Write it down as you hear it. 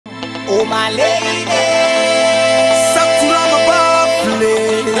Oh my lady, Saturama Bafle,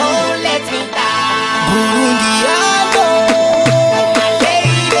 don't let me down. Burundian, Oh my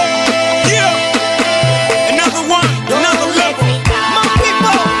lady, yeah. Another one, don't another let level. me down. My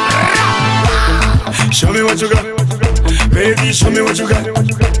people, show me what you got, baby. Show me what you got.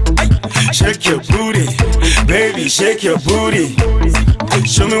 Shake your booty, baby. Shake your booty.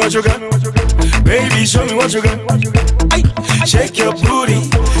 Show me what you got, baby. Show me what you got. Shake your booty,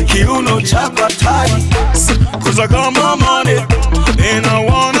 you know chapa tight. Cause I got my money, and I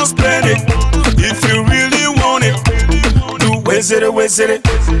wanna spend it. If you really want it, do Wezere, Wezere.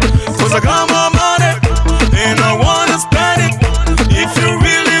 Cause I got my money, and I wanna spend it. If you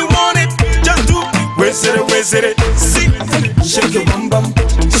really want it, just do Wezere, Wezere. See, shake your bum bum,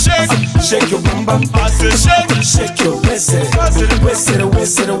 shake your bum bum. I said shake your Wezere, Wezere,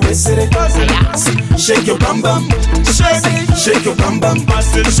 Wezere, Wezere. Shake your bum bum, shake your bum bum. I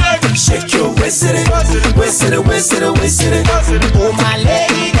said shake your Wezere, Wezere, Wezere, Wezere. Oh my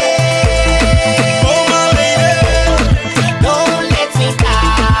lady, Oh my lady, don't let me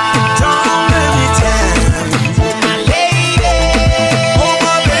down. don't let me down. Oh my lady, Oh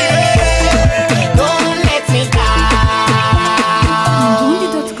my lady, don't let me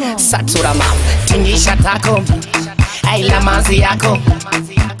down. Saturama, tingisha tako, ay la manzi yako,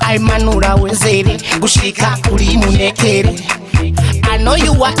 ay manura Wezere, gushika kuri munekere. I know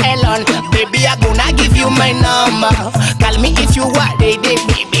you are alone, baby. I gonna give you my number. Call me if you are ready,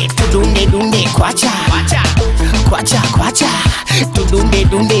 baby. Tudunde dunde kwacha, kwacha, kwacha, kwacha. Tudunde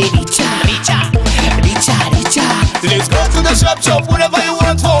dunde richa, richa, richa, richa. Let's go to the shop, whatever you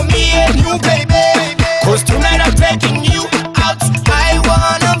want for me and you, baby. Cause tonight I'm taking you out. I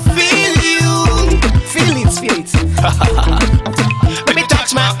wanna feel you, feel it, feel it. Baby,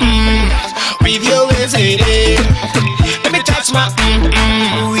 touch my with your Wezere. Baby, touch my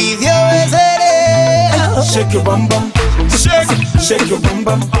with your Wezere. shake your bum bum, shake your bum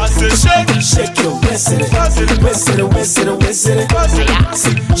bum. I said shake your Wezere, Wezere, Wezere, Wezere.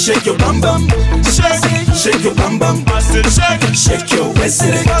 Shake your bum bum, shake your bum bum. I said shake your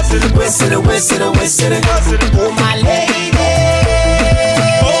Wezere, Wezere, Wezere, Wezere. Oh my lady,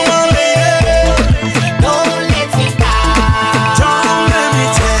 Oh my lady, don't let me down. don't let me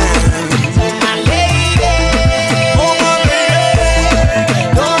down. Oh my lady, Oh my lady,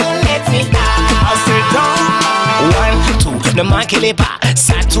 don't let me down. I said don't. 1, 2, no man kelepa,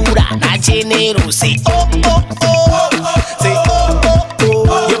 satura na genero. Say oh oh oh, say oh oh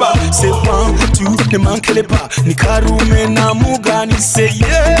oh. Yeba, say 1, 2, the man kelepa, ni karume na mugani. Say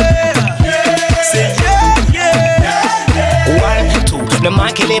yeah, say yeah. 1, 2, no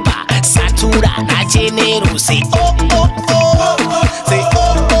man kelepa, satura na genero. Say oh oh oh, say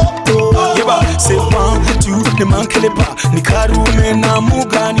oh oh oh. Yeba, say 1, 2, the man kelepa, ni karume na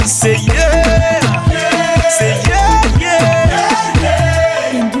mugani. Say yeah, say yeah.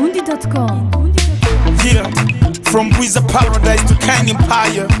 Indundi.com. Yeah, from Wezere Paradise to Kang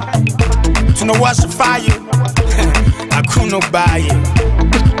Empire, to no wash fire, I couldn't buy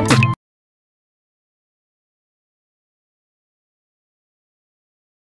it.